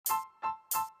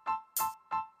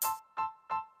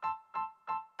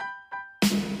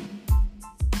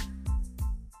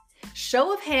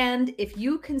Show of hand if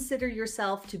you consider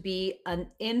yourself to be an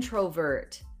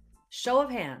introvert. Show of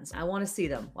hands. I want to see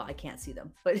them. Well, I can't see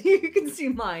them, but you can see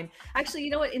mine. Actually, you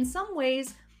know what? In some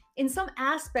ways, in some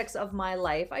aspects of my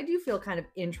life, I do feel kind of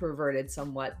introverted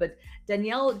somewhat. But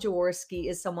Danielle Jaworski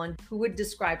is someone who would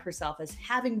describe herself as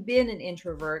having been an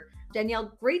introvert.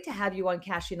 Danielle, great to have you on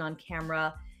Cash In on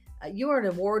Camera. You are an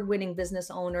award-winning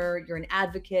business owner, you're an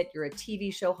advocate, you're a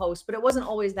TV show host, but it wasn't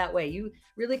always that way. You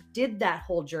really did that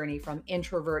whole journey from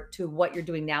introvert to what you're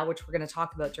doing now, which we're going to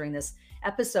talk about during this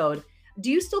episode.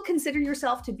 Do you still consider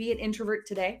yourself to be an introvert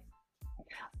today?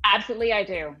 Absolutely, I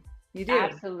do. You do?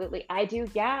 Absolutely, I do.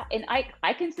 Yeah. And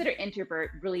I consider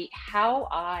introvert really how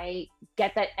I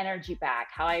get that energy back,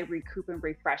 how I recoup and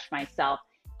refresh myself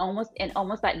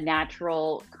almost that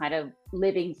natural kind of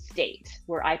living state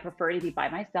where I prefer to be by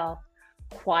myself,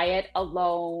 quiet,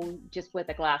 alone, just with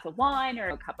a glass of wine or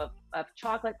a cup of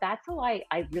chocolate. That's how I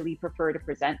really prefer to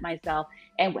present myself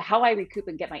and how I recoup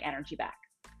and get my energy back.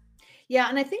 Yeah,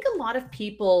 and I think a lot of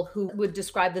people who would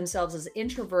describe themselves as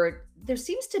introvert, there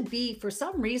seems to be, for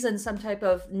some reason, some type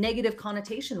of negative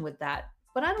connotation with that.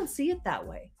 But I don't see it that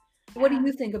way. What do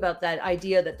you think about that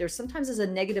idea that there's sometimes is a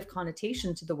negative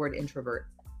connotation to the word introvert?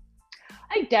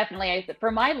 For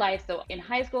my life, so in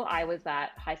high school, I was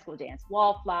that high school dance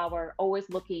wallflower, always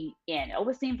looking in. It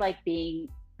always seemed like being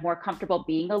more comfortable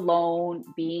being alone,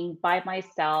 being by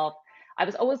myself. I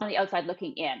was always on the outside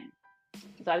looking in.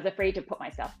 So I was afraid to put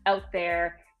myself out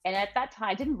there. And at that time,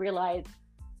 I didn't realize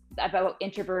about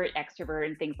introvert, extrovert,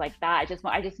 and things like that.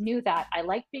 I just knew that I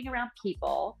liked being around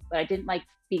people, but I didn't like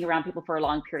being around people for a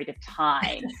long period of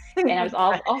time. And I was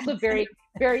also very,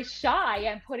 very shy,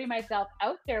 and putting myself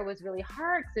out there was really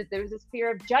hard because there was this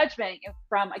fear of judgment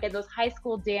from, again, those high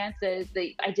school dances.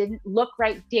 I didn't look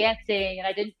right dancing, and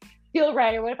I didn't feel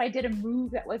right. Or what if I did a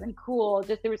move that wasn't cool?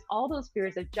 Just there was all those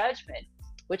fears of judgment,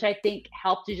 which I think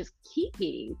helped to just keep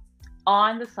me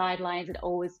on the sidelines and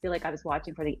always feel like I was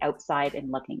watching from the outside and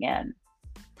looking in.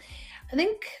 I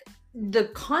think the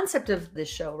concept of this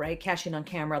show, right? Cash In on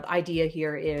Camera, the idea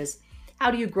here is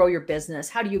how do you grow your business?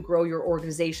 How do you grow your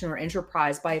organization or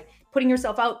enterprise by putting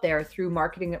yourself out there through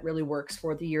marketing that really works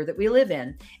for the year that we live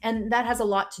in? And that has a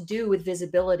lot to do with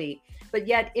visibility. But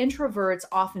yet introverts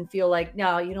often feel like,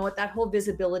 no, you know what? That whole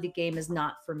visibility game is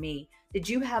not for me. Did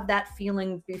you have that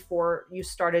feeling before you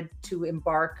started to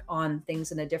embark on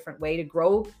things in a different way to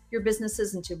grow your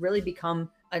businesses and to really become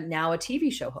now a TV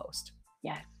show host?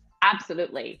 Yes,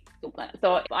 absolutely.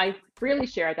 So I really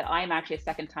share that I'm actually a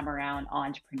second time around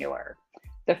entrepreneur.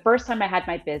 The first time I had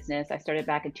my business, I started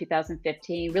back in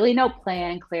 2015, really no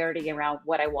plan, clarity around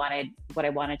what I wanted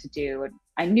to do. And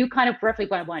I knew kind of roughly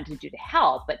what I wanted to do to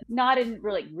help, but not in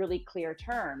really clear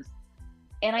terms.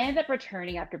 And I ended up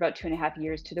returning after about 2.5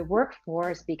 years to the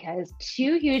workforce because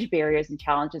two huge barriers and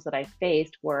challenges that I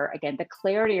faced were, again, the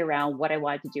clarity around what I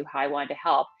wanted to do, how I wanted to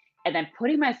help, and then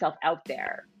putting myself out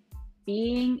there,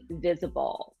 being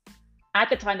visible.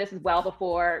 At the time, this is well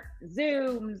before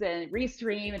Zooms and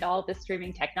Restream and all of this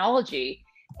streaming technology.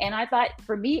 And I thought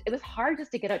for me, it was hard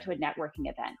just to get out to a networking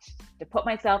event, to put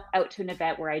myself out to an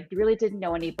event where I really didn't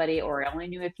know anybody or I only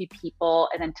knew a few people,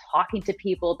 and then talking to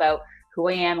people about who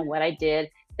I am and what I did.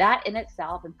 That in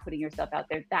itself and putting yourself out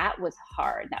there, that was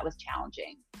hard. That was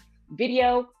challenging.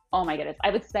 Video, oh my goodness, I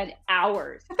would spend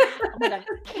hours, oh my God,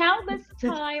 countless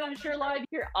time. I'm sure a lot of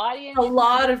your audience, a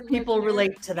lot of people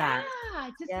relate to that. Yeah,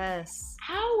 just yes,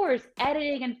 hours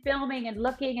editing and filming and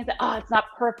looking and say, oh, it's not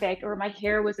perfect, or my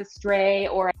hair was astray,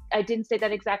 or I didn't say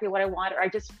that exactly what I wanted, or I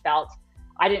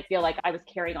didn't feel like I was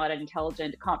carrying on an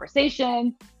intelligent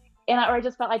conversation. Or I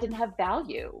just felt I didn't have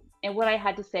value. And what I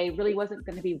had to say really wasn't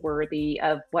going to be worthy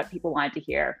of what people wanted to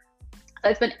hear. So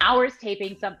I spent hours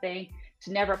taping something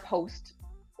to never post,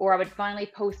 or I would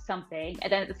finally post something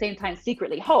and then at the same time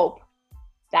secretly hope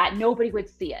that nobody would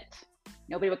see it.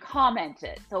 Nobody would comment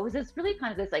it. So it was this really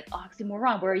kind of this like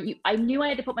oxymoron where I knew I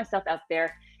had to put myself out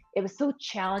there. It was so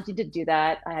challenging to do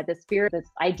that. I had this fear, this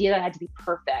idea that I had to be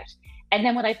perfect. And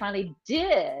then when I finally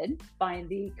did find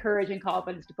the courage and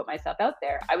confidence to put myself out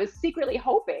there, I was secretly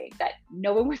hoping that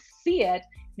no one would see it,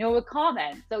 no one would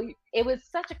comment. So it was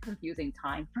such a confusing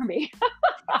time for me.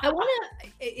 I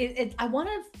want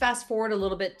to fast forward a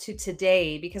little bit to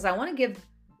today because I want to give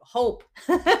hope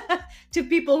to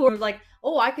people who are like,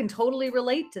 oh, I can totally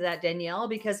relate to that, Danielle,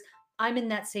 because I'm in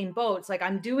that same boat. It's like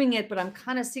I'm doing it, but I'm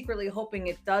kind of secretly hoping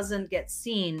it doesn't get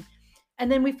seen.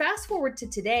 And then we fast forward to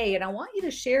today, and I want you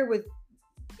to share with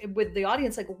the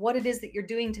audience like what it is that you're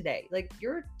doing today. Like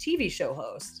you're a TV show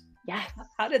host. Yes.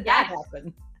 How did that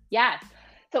happen? Yes.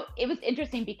 So it was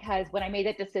interesting because when I made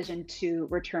that decision to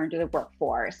return to the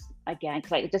workforce again,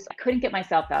 because I couldn't get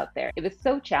myself out there, it was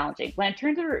so challenging. When I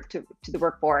turned to the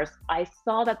workforce, I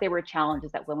saw that there were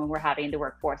challenges that women were having in the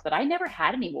workforce that I never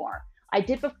had anymore. I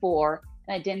did before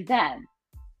and I didn't then.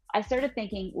 I started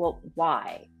thinking, well,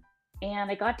 why?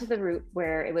 And I got to the root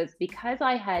where it was because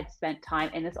I had spent time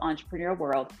in this entrepreneurial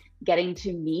world, getting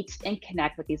to meet and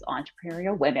connect with these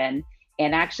entrepreneurial women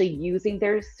and actually using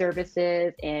their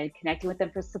services and connecting with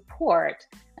them for support.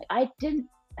 I didn't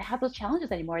have those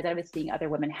challenges anymore that I was seeing other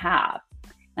women have.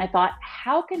 And I thought,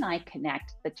 how can I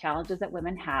connect the challenges that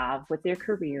women have with their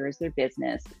careers, their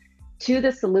business, to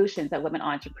the solutions that women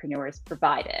entrepreneurs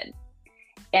provided?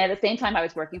 And at the same time, I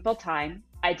was working full time.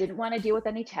 I didn't want to deal with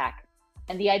any tech.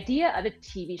 And the idea of a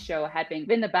TV show had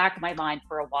been in the back of my mind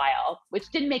for a while, which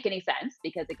didn't make any sense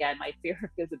because, again, my fear of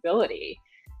visibility.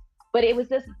 But it was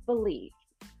this belief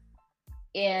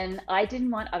in I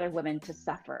didn't want other women to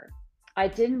suffer. I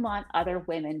didn't want other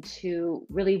women to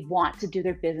really want to do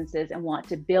their businesses and want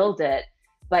to build it,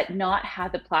 but not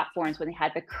have the platforms when they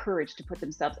had the courage to put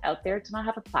themselves out there, to not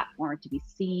have a platform to be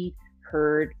seen,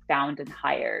 heard, found, and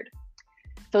hired.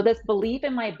 So this belief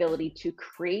in my ability to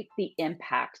create the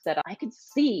impact that I could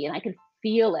see and I could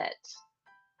feel it,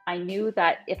 I knew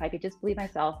that if I could just believe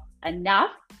myself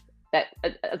enough, that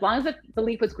as long as the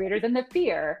belief was greater than the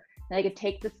fear, then I could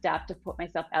take the step to put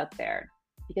myself out there.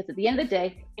 Because at the end of the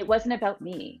day, it wasn't about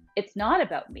me. It's not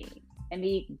about me. And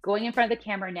me going in front of the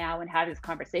camera now and having this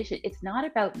conversation, it's not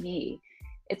about me.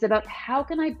 It's about how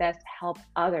can I best help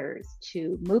others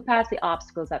to move past the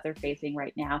obstacles that they're facing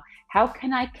right now? How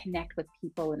can I connect with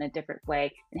people in a different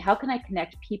way? And how can I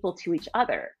connect people to each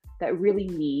other that really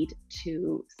need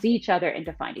to see each other and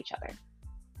to find each other?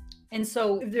 And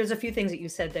so there's a few things that you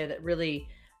said there that really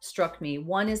struck me.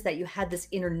 One is that you had this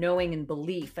inner knowing and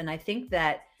belief. And I think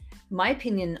that my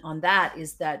opinion on that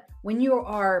is that when you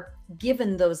are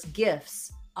given those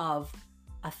gifts of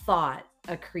a thought,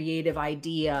 a creative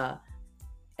idea,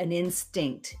 an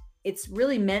instinct, it's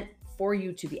really meant for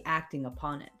you to be acting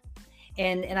upon it.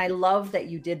 And I love that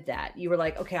you did that. You were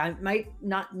like, okay, I might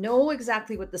not know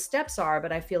exactly what the steps are,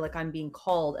 but I feel like I'm being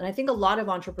called. And I think a lot of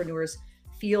entrepreneurs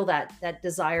feel that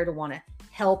desire to want to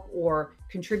help or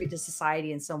contribute to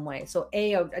society in some way. So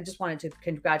I just wanted to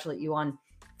congratulate you on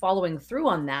following through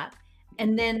on that.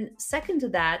 And then second to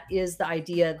that is the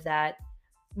idea that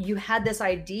you had this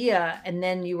idea and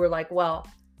then you were like, well,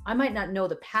 I might not know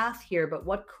the path here, but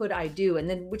what could I do? And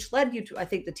then which led you to, I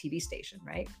think, the TV station,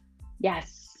 right?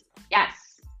 Yes,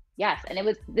 yes, yes. And it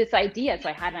was this idea. So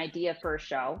I had an idea for a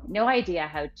show, no idea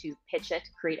how to pitch it,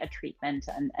 create a treatment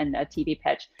and a TV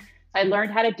pitch. So I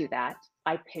learned how to do that.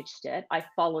 I pitched it. I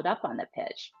followed up on the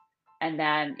pitch. And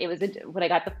then it was when I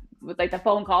got the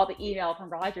phone call, the email from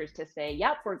Rogers to say,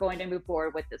 yep, we're going to move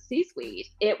forward with the C-suite.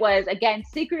 It was, again,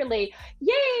 secretly,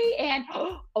 yay, and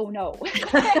oh no.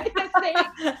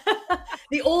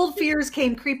 The old fears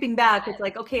came creeping back. It's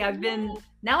like, okay,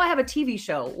 now I have a TV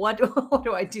show. What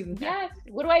do I do next? Yes,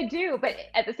 what do I do? But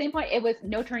at the same point, it was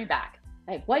no turning back.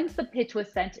 Like once the pitch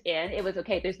was sent in, it was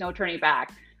okay, there's no turning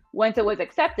back. Once it was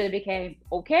accepted, it became,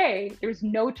 okay, there's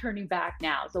no turning back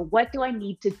now. So what do I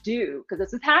need to do? Because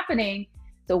this is happening.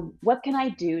 So what can I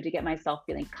do to get myself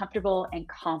feeling comfortable and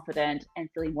confident and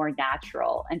feeling more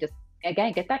natural? And just,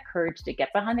 again, get that courage to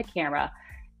get behind the camera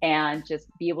and just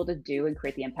be able to do and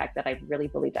create the impact that I really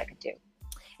believed I could do.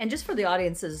 And just for the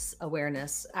audience's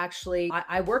awareness, actually,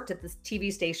 I worked at this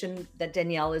TV station that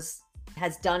Danielle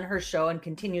has done her show and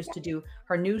continues to do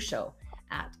her new show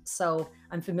at. So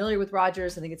I'm familiar with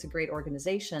Rogers. I think it's a great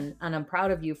organization, and I'm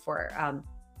proud of you for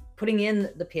putting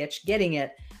in the pitch, getting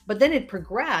it. But then it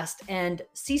progressed, and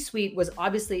C-Suite was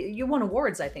obviously, you won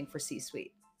awards, I think, for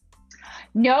C-Suite.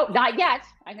 No, not yet.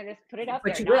 I'm going to just put it out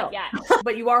but there. You not will. Yet.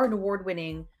 But you are an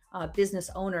award-winning business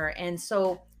owner. And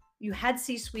so you had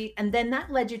C-Suite, and then that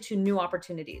led you to new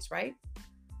opportunities, right?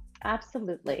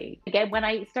 Absolutely. Again, when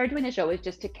I started doing the show, it was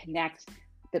just to connect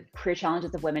the career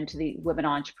challenges of women to the women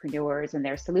entrepreneurs and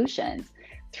their solutions.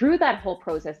 Through that whole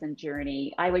process and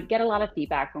journey, I would get a lot of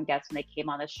feedback from guests when they came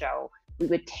on the show. We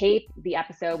would tape the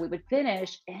episode, we would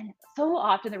finish, and so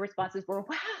often the responses were,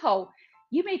 wow,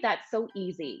 you made that so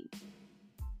easy.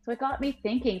 So it got me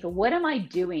thinking, so what am I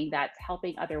doing that's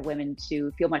helping other women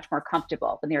to feel much more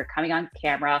comfortable when they were coming on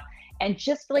camera and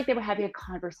just feel like they were having a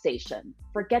conversation?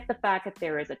 Forget the fact that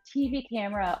there is a TV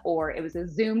camera or it was a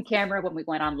Zoom camera when we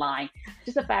went online.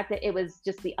 Just the fact that it was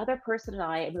just the other person and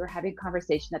I, and we were having a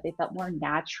conversation that they felt more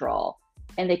natural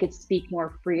and they could speak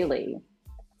more freely.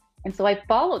 And so I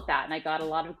followed that, and I got a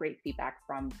lot of great feedback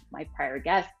from my prior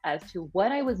guests as to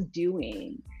what I was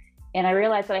doing And I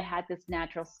realized that I had this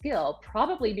natural skill,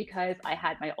 probably because I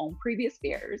had my own previous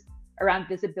fears around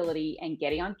visibility and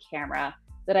getting on camera,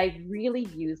 that I really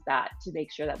use that to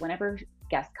make sure that whenever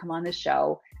guests come on the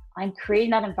show, I'm creating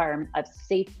that environment of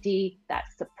safety, that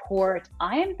support.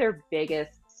 I am their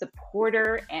biggest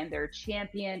supporter and their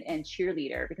champion and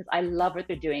cheerleader because I love what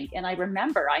they're doing. And I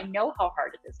know how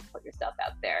hard it is to put yourself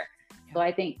out there. So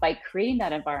I think by creating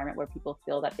that environment where people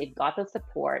feel that they've got the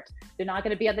support, they're not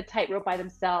going to be on the tightrope by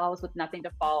themselves with nothing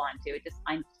to fall onto.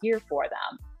 I'm here for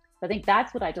them. So I think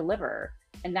that's what I deliver.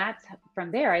 And that's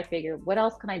from there, I figure, what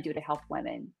else can I do to help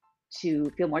women to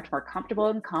feel much more comfortable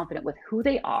and confident with who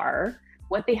they are,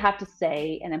 what they have to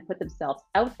say, and then put themselves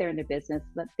out there in their business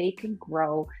so that they can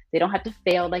grow. They don't have to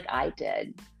fail like I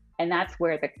did. And that's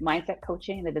where the mindset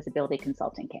coaching and the visibility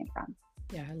consulting came from.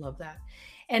 Yeah, I love that.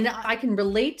 And I can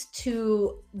relate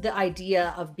to the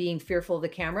idea of being fearful of the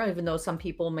camera, even though some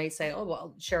people may say, oh,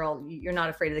 well, Cheryl, you're not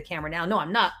afraid of the camera now. No,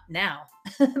 I'm not now.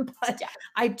 But Yeah.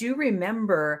 I do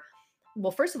remember,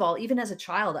 well, first of all, even as a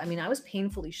child, I mean, I was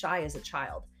painfully shy as a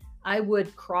child. I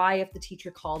would cry if the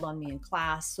teacher called on me in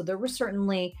class. So there were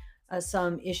certainly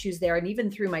some issues there. And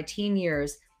even through my teen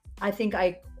years, I think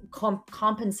I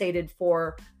compensated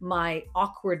for my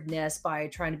awkwardness by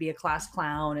trying to be a class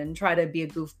clown and try to be a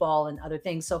goofball and other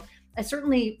things. So I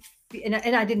certainly, and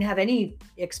I didn't have any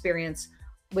experience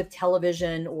with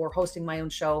television or hosting my own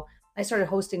show. I started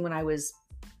hosting when I was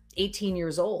 18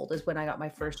 years old is when I got my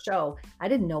first show. I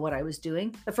didn't know what I was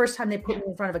doing. The first time they put me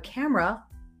in front of a camera,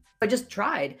 I just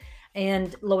tried.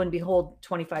 And lo and behold,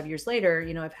 25 years later,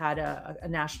 I've had a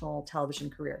national television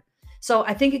career. So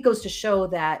I think it goes to show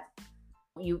that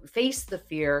you face the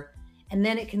fear and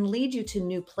then it can lead you to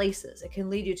new places. It can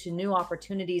lead you to new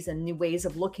opportunities and new ways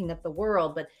of looking at the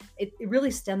world. But it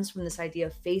really stems from this idea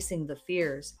of facing the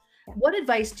fears. What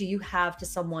advice do you have to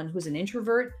someone who's an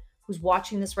introvert, who's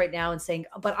watching this right now and saying,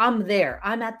 but I'm there.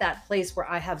 I'm at that place where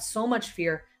I have so much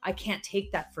fear. I can't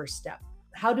take that first step.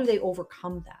 How do they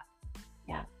overcome that?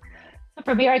 Yeah.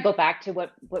 For me, I go back to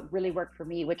what really worked for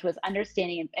me, which was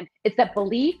understanding, and it's that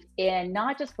belief in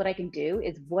not just what I can do,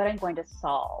 is what I'm going to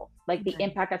solve, like the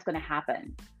impact that's going to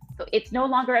happen. So it's no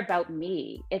longer about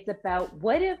me. It's about,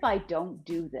 what if I don't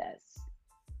do this?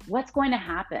 What's going to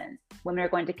happen? Women are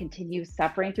going to continue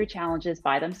suffering through challenges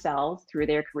by themselves through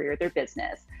their career, their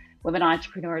business. Women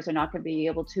entrepreneurs are not going to be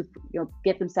able to,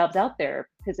 get themselves out there,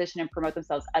 position and promote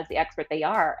themselves as the expert they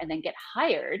are, and then get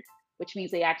hired, which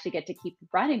means they actually get to keep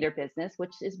running their business,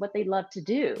 which is what they love to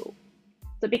do.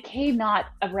 So it became not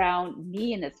around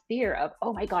me and this fear of,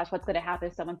 oh my gosh, what's going to happen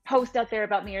if someone posts out there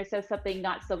about me or says something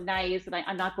not so nice and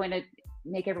I'm not going to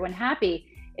make everyone happy.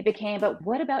 It became about,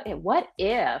 what about it? What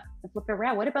if, let's look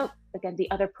around, what about, again, the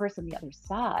other person, the other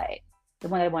side, the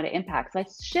one I want to impact? So I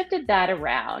shifted that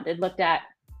around and looked at,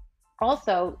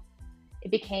 also,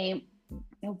 it became,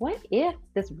 what if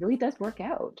this really does work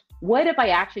out? What if I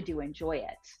actually do enjoy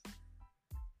it?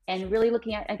 And really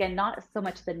looking at, again, not so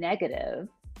much the negative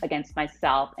against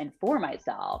myself and for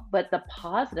myself, but the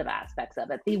positive aspects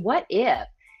of it, the what if.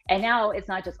 And now it's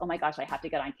not just, oh my gosh, I have to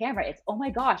get on camera. It's, oh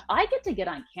my gosh, I get to get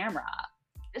on camera.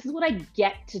 This is what I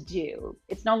get to do.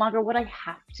 It's no longer what I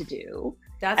have to do.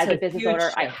 As a business owner,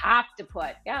 shift. I have to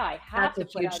put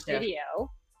out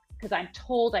video because I'm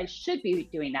told I should be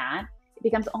doing that. It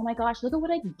becomes, oh my gosh, look at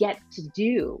what I get to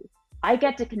do. I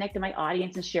get to connect to my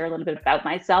audience and share a little bit about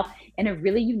myself in a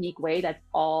really unique way that's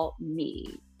all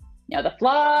me. The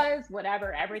flaws,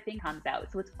 whatever, everything comes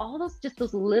out. So it's all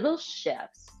those little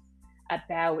shifts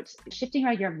about shifting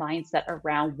around your mindset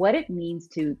around what it means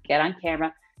to get on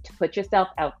camera, to put yourself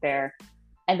out there,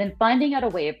 and then finding out a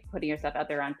way of putting yourself out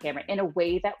there on camera in a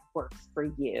way that works for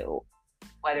you.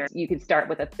 Whether you can start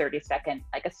with a 30-second,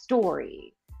 like a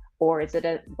story, or is it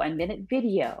a 1-minute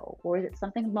video, or is it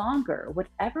something longer?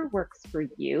 Whatever works for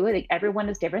you. I think everyone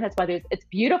is different. That's why it's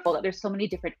beautiful that there's so many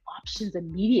different options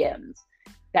and mediums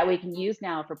that we can use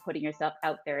now for putting yourself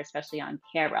out there, especially on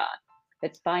camera.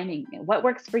 That's finding what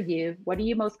works for you. What are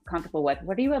you most comfortable with?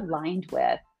 What are you aligned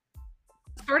with?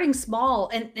 Starting small,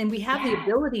 and we have the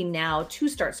ability now to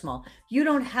start small. You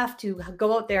don't have to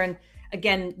go out there and,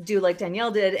 again, do like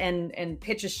Danielle did and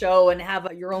pitch a show and have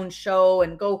your own show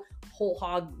and go whole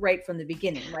hog right from the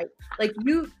beginning, right? Like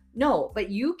but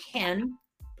you can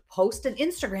post an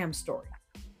Instagram story.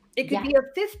 It could be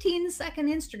a 15-second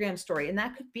Instagram story, and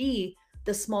that could be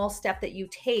the small step that you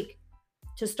take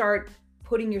to start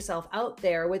putting yourself out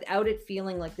there without it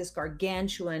feeling like this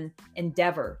gargantuan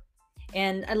endeavor.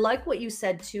 And I like what you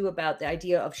said too about the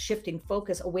idea of shifting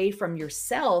focus away from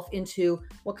yourself into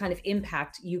what kind of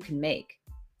impact you can make.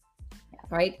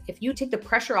 Right? If you take the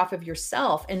pressure off of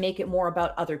yourself and make it more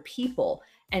about other people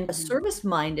And a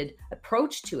service-minded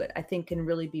approach to it, I think, can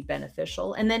really be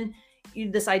beneficial. And then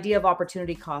this idea of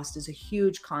opportunity cost is a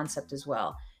huge concept as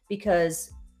well,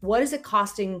 because what is it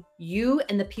costing you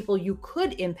and the people you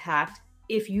could impact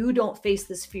if you don't face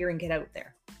this fear and get out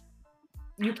there?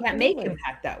 You can't make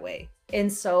impact that way.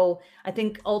 And so I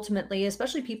think ultimately,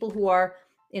 especially people who are,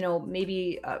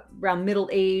 maybe around middle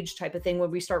age type of thing,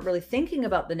 when we start really thinking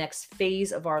about the next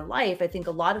phase of our life, I think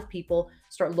a lot of people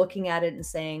start looking at it and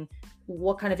saying,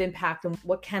 what kind of impact and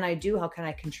what can I do? How can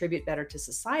I contribute better to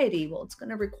society? Well, it's going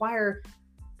to require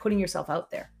putting yourself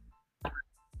out there.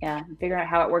 Yeah, figure out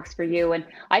how it works for you. And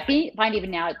I find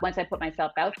even now, once I put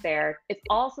myself out there, it's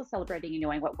also celebrating and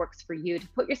knowing what works for you to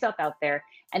put yourself out there.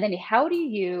 And then how do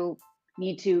you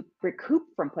need to recoup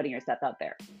from putting yourself out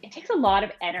there? It takes a lot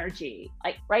of energy.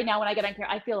 Like right now, when I get on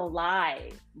camera, I feel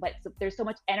alive, but there's so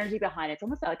much energy behind it. It's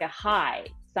almost like a high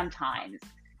sometimes.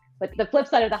 But the flip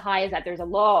side of the high is that there's a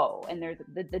low and there's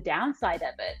the downside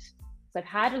of it. So I've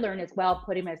had to learn as well,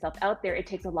 putting myself out there, it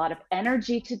takes a lot of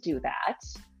energy to do that.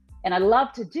 And I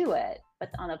love to do it, but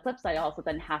on the flip side, I also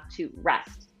then have to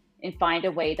rest and find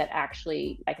a way that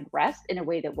actually I can rest in a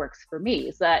way that works for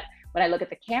me. So that when I look at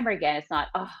the camera again, it's not,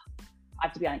 oh, I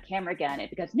have to be on camera again.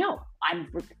 It's because no, I'm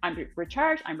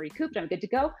recharged, I'm recouped, I'm good to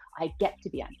go. I get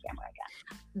to be on camera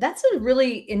again. That's a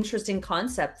really interesting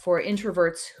concept for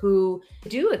introverts who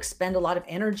do expend a lot of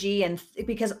energy, and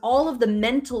because all of the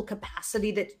mental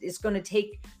capacity that is going to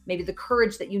take, maybe the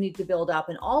courage that you need to build up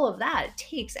and all of that, it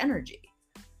takes energy.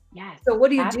 Yes. So what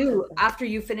do you do after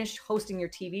you finish hosting your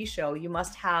TV show? You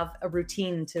must have a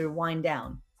routine to wind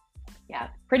down. Yeah,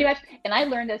 pretty much. And I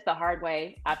learned this the hard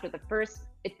way after the first,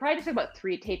 it probably just took about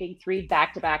taping three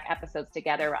back-to-back episodes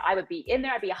together. I would be in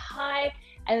there, I'd be high.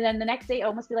 And then the next day, it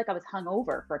almost feel like I was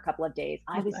hungover for a couple of days.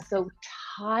 I was so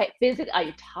tired,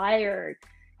 physically tired,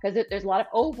 because there's a lot of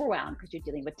overwhelm, because you're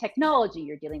dealing with technology,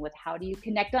 you're dealing with how do you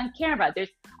connect on camera.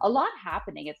 There's a lot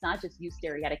happening. It's not just you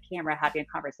staring at a camera, having a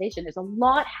conversation. There's a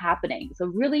lot happening. So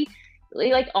really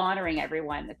like honoring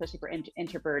everyone, especially for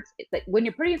introverts. It's like when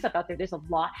you're putting yourself out there, there's a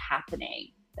lot happening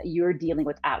that you're dealing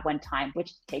with at one time,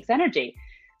 which takes energy.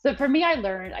 So for me, I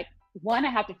learned, like, one, I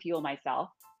have to fuel myself.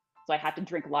 So I have to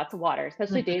drink lots of water,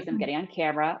 especially days I'm getting on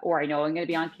camera, or I know I'm going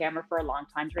to be on camera for a long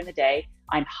time during the day.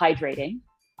 I'm hydrating.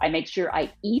 I make sure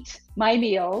I eat my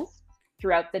meals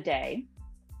throughout the day.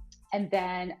 And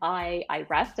then I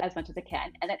rest as much as I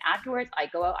can. And then afterwards, I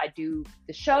go out, I do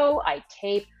the show, I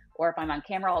tape, or if I'm on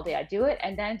camera all day, I do it.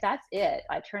 And then that's it.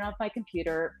 I turn off my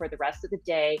computer for the rest of the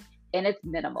day, and it's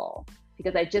minimal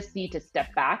because I just need to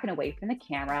step back and away from the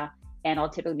camera. And I'll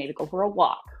typically maybe go for a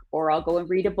walk, or I'll go and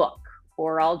read a book,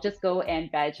 or I'll just go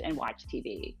and veg and watch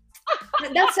TV.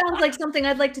 That sounds like something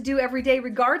I'd like to do every day,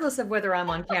 regardless of whether I'm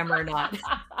on camera or not. It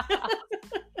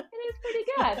is pretty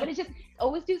good, but it's just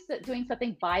always doing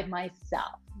something by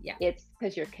myself. Yeah, it's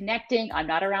because you're connecting. I'm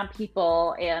not around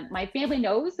people, and my family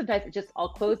knows. Sometimes it just, I'll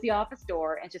close the office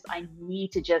door and just, I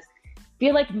need to just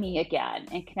feel like me again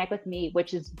and connect with me,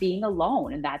 which is being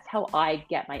alone. And that's how I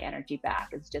get my energy back.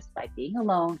 It's just by being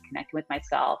alone, connecting with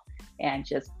myself, and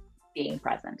just being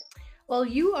present. Well,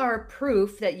 you are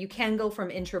proof that you can go from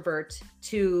introvert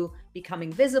to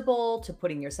becoming visible, to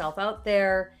putting yourself out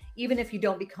there, even if you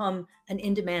don't become an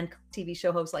in-demand TV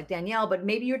show host like Danielle, but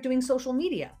maybe you're doing social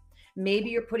media. Maybe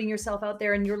you're putting yourself out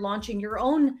there and you're launching your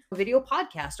own video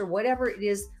podcast, or whatever it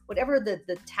is, whatever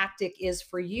the tactic is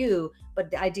for you. But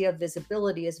the idea of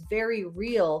visibility is very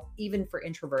real, even for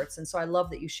introverts. And so I love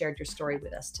that you shared your story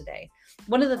with us today.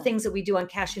 One of the things that we do on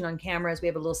Cashing on Camera is we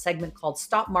have a little segment called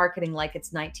Stop Marketing Like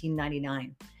It's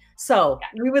 1999. So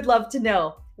we would love to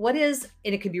know what is,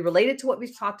 and it could be related to what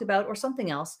we've talked about or something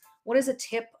else. What is a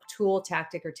tip, tool,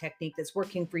 tactic, or technique that's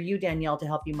working for you, Danielle, to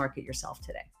help you market yourself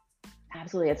today?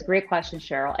 Absolutely. It's a great question,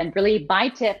 Cheryl. And really, my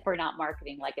tip for not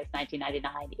marketing like it's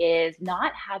 1999 is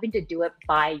not having to do it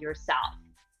by yourself.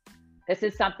 This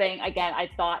is something, again, I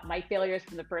thought my failures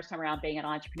from the first time around being an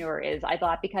entrepreneur is I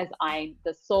thought because I'm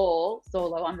the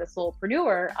I'm the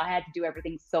solopreneur, I had to do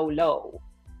everything solo,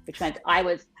 which meant I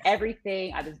was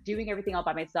doing everything all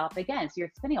by myself. Again, so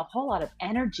you're spending a whole lot of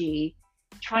energy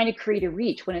trying to create a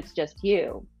reach when it's just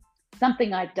you.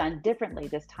 Something I've done differently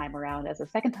this time around as a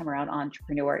second time around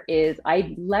entrepreneur is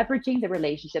I'm leveraging the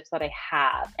relationships that I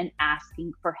have and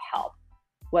asking for help,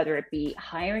 whether it be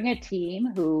hiring a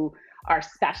team who are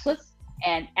specialists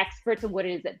and experts in what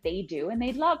it is that they do, and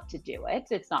they love to do it.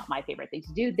 It's not my favorite thing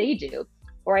to do, they do.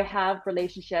 Or I have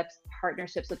relationships,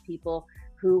 partnerships with people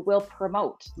who will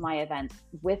promote my events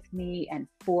with me and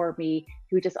for me,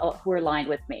 who are aligned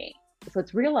with me. So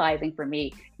it's realizing for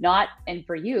me, and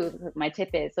for you, my tip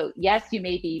is, so yes, you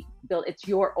may be it's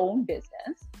your own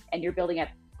business and you're building it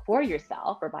for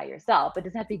yourself or by yourself, but it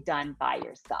doesn't have to be done by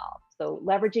yourself. So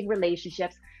leveraging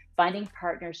relationships, finding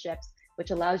partnerships,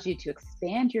 which allows you to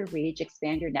expand your reach,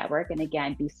 expand your network, and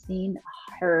again, be seen,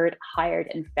 heard, hired,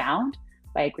 and found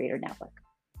by a greater network.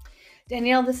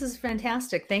 Danielle, this is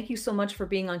fantastic. Thank you so much for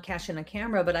being on Cash In on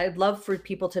Camera, but I'd love for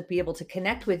people to be able to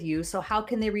connect with you. So how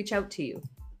can they reach out to you?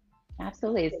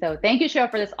 Absolutely. So thank you, Cheryl,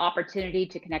 for this opportunity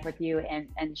to connect with you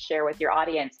and share with your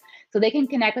audience. So they can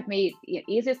connect with me. The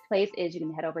easiest place is you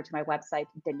can head over to my website,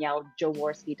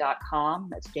 DanielleJaworski.com.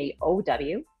 That's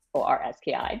JOWORSKI.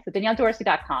 So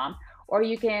DanielleJaworski.com. Or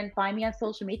you can find me on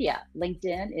social media.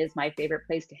 LinkedIn is my favorite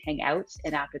place to hang out.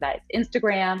 And after that, it's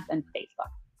Instagram and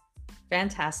Facebook.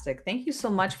 Fantastic. Thank you so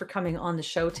much for coming on the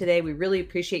show today. We really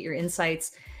appreciate your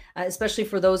insights, especially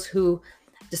for those who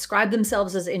describe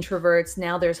themselves as introverts.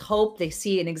 Now there's hope. They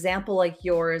see an example like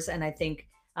yours, and I think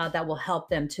that will help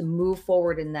them to move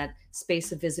forward in that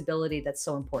space of visibility that's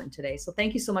so important today. So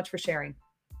thank you so much for sharing.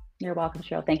 You're welcome,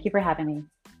 Cheryl. Thank you for having me.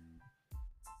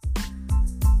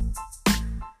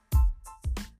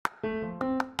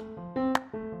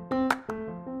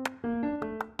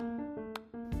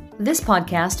 This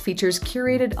podcast features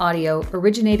curated audio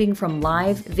originating from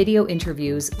live video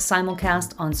interviews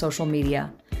simulcast on social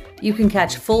media. You can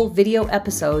catch full video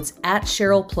episodes at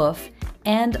Cheryl Plouffe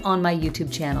and on my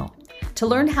YouTube channel. To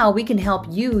learn how we can help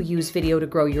you use video to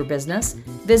grow your business,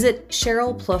 visit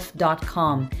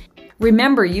CherylPlouffe.com.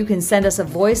 Remember, you can send us a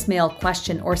voicemail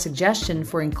question or suggestion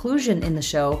for inclusion in the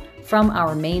show from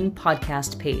our main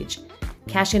podcast page.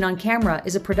 Cash In on Camera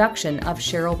is a production of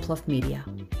Cheryl Plouffe Media.